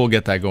 but maybe we'll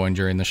get that going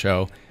during the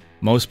show.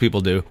 Most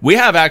people do. We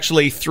have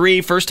actually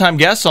 3 first-time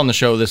guests on the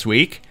show this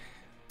week.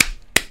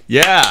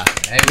 Yeah.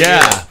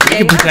 Yeah. We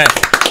can pretend.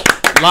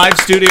 Live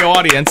studio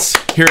audience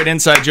here at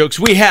Inside Jokes.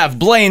 We have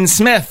Blaine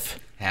Smith.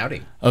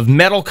 Howdy. Of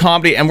Metal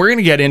Comedy, and we're going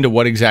to get into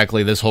what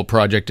exactly this whole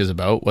project is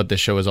about, what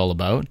this show is all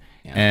about.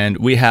 Yeah. And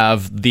we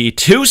have the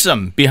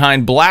twosome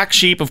behind Black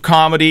Sheep of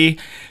Comedy,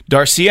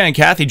 Darcia and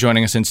Kathy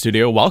joining us in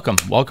studio. Welcome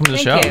to the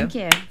show. Thank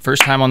you.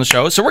 First time on the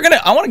show. So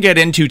I want to get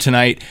into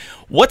tonight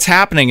what's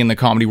happening in the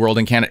comedy world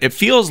in Canada. It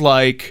feels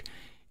like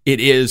it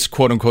is,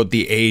 quote unquote,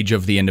 the age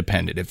of the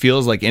independent. It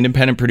feels like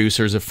independent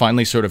producers have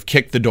finally sort of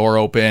kicked the door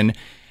open.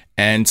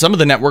 And some of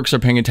the networks are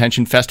paying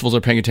attention, festivals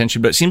are paying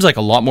attention, but it seems like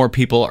a lot more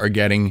people are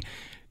getting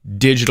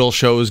digital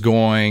shows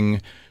going,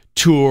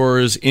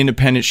 tours,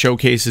 independent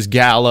showcases,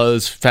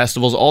 galas,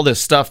 festivals, all this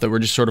stuff that we're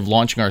just sort of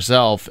launching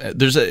ourselves.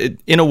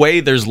 In a way,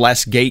 there's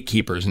less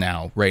gatekeepers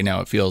now, right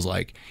now, it feels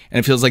like. And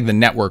it feels like the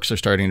networks are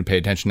starting to pay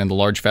attention and the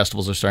large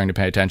festivals are starting to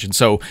pay attention.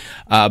 So,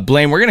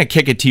 Blaine, we're going to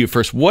kick it to you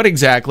first. What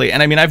exactly,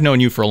 and I mean, I've known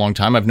you for a long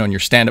time. I've known your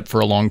stand-up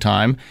for a long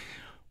time.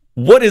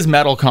 What is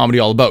metal comedy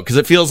all about? Because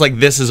it feels like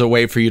this is a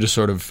way for you to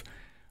sort of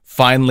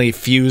finally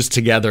fuse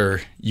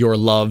together your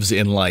loves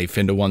in life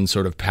into one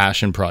sort of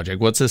passion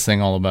project. What's this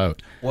thing all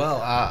about?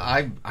 Well,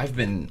 I've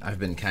been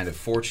kind of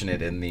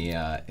fortunate in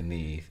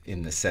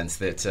the sense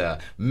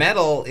that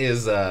metal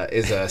is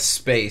a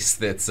space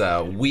that's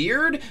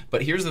weird.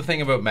 But here's the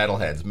thing about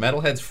metalheads: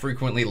 metalheads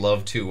frequently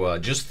love to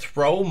just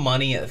throw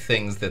money at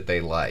things that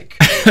they like.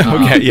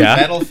 Okay, yeah.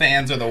 Metal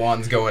fans are the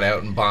ones going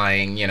out and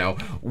buying,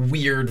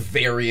 weird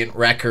variant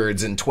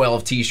records and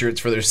 12 T-shirts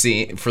for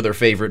their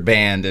favorite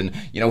band, and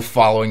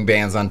following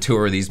bands on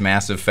tour, these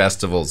massive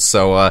festivals.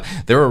 So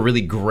they're a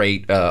really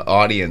great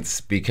audience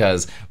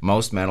because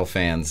most metal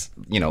fans,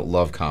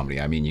 love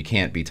comedy. I mean, you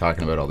can't be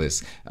talking about all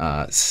this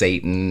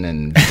Satan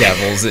and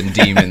devils and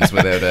demons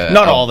without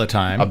not all the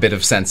time a bit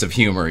of sense of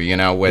humor.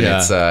 When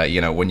it's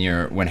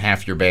when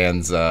half your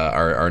bands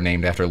are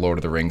named after Lord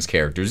of the Rings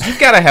characters, you've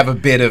got to have a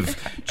bit of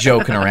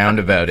joking around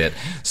about it.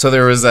 So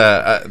there's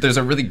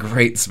a really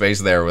great space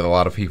there with a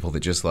lot of people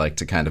that just like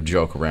to kind of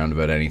joke around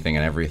about anything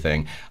and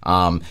everything.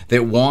 They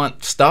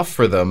want stuff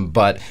for them,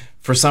 but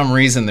for some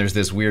reason, there's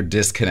this weird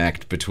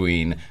disconnect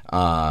between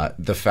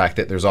the fact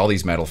that there's all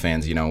these metal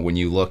fans. When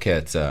you look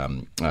at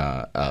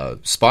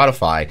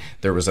Spotify,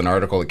 there was an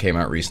article that came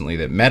out recently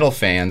that metal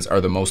fans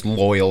are the most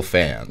loyal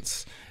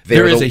fans.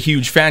 there is a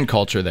huge fan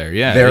culture there.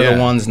 Yeah, they're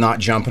the ones not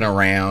jumping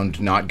around,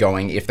 not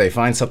going. If they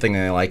find something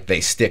they like,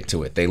 they stick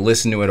to it. They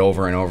listen to it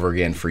over and over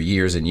again for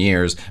years and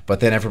years. But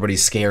then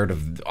everybody's scared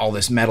of all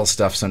this metal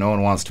stuff, so no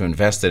one wants to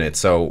invest in it.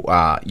 So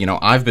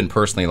I've been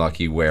personally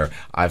lucky where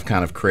I've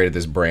kind of created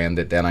this brand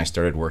that then I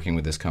started working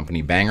with this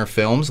company, Banger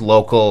Films,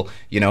 local,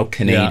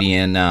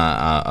 Canadian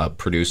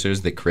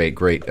producers that create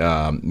great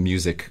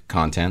music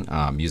content,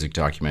 music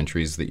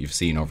documentaries that you've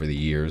seen over the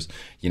years.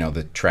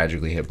 The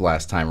Tragically Hip,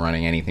 last time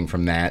running, anything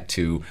from that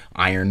to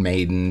Iron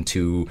Maiden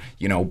to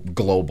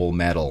global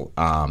metal,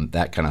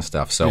 that kind of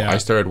stuff. So I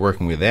started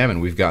working with them,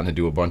 and we've gotten to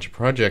do a bunch of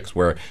projects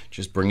where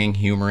just bringing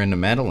humor into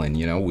metal, and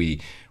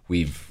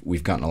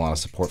we've gotten a lot of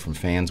support from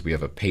fans. We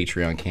have a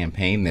Patreon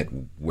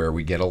campaign where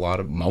we get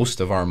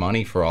most of our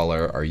money for all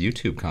our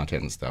YouTube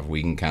content and stuff.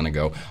 We can kind of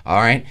go, all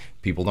right,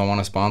 people don't want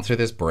to sponsor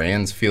this.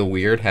 Brands feel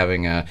weird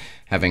having a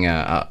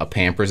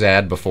Pampers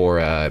ad before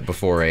a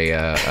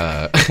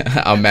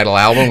metal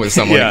album with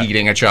someone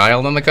eating a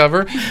child on the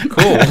cover.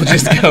 Cool, we'll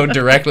just go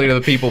directly to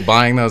the people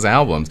buying those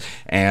albums,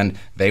 and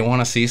they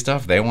want to see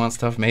stuff. They want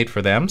stuff made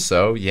for them.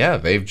 So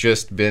they've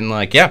just been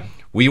like,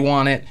 we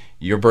want it.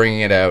 You're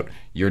bringing it out.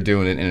 You're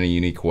doing it in a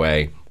unique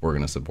way. We're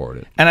going to support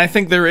it. And I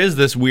think there is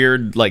this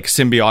weird,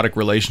 symbiotic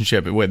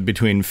relationship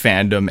between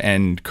fandom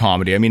and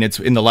comedy. I mean, it's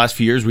in the last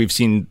few years we've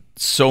seen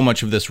so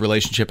much of this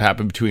relationship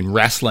happen between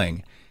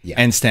wrestling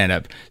and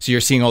stand-up. So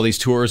you're seeing all these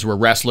tours where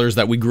wrestlers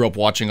that we grew up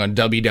watching on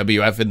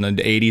WWF in the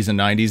 80s and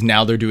 90s,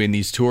 now they're doing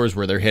these tours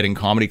where they're hitting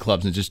comedy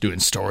clubs and just doing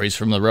stories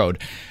from the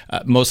road.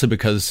 Mostly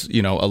because,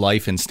 a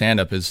life in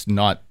stand-up is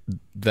not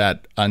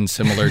that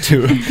unsimilar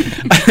to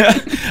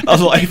a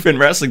life in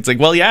wrestling. It's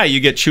like, you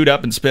get chewed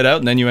up and spit out,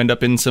 and then you end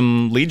up in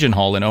some Legion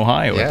Hall in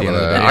Ohio at the end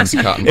of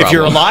the day. If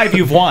you're alive,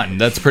 you've won.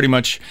 That's pretty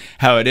much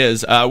how it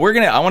is. I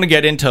want to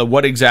get into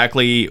what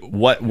exactly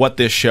what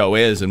this show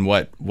is and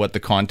what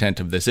the content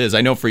of this is. I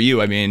know for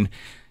you, I mean,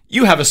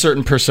 you have a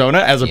certain persona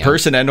as a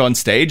person and on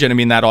stage, and I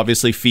mean that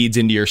obviously feeds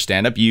into your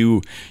stand-up.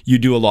 You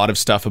do a lot of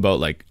stuff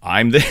about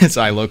I'm this,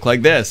 I look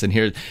like this, and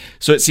here.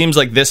 So it seems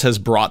like this has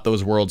brought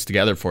those worlds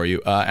together for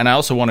you. And I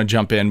also want to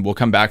jump in. We'll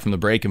come back from the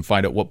break and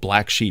find out what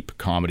Black Sheep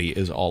comedy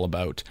is all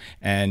about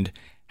and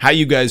how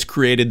you guys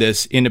created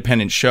this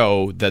independent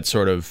show that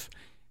sort of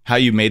how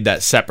you made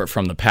that separate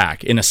from the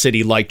pack in a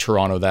city like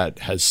Toronto that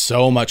has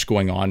so much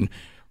going on,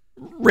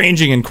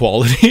 ranging in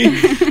quality,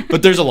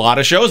 but there's a lot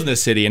of shows in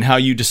this city, and how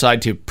you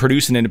decide to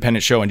produce an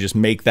independent show and just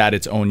make that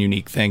its own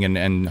unique thing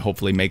and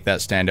hopefully make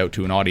that stand out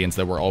to an audience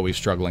that we're always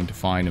struggling to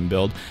find and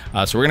build.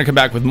 So we're going to come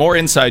back with more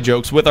Inside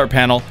Jokes with our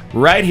panel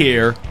right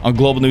here on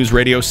Global News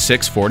Radio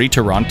 640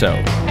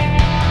 Toronto.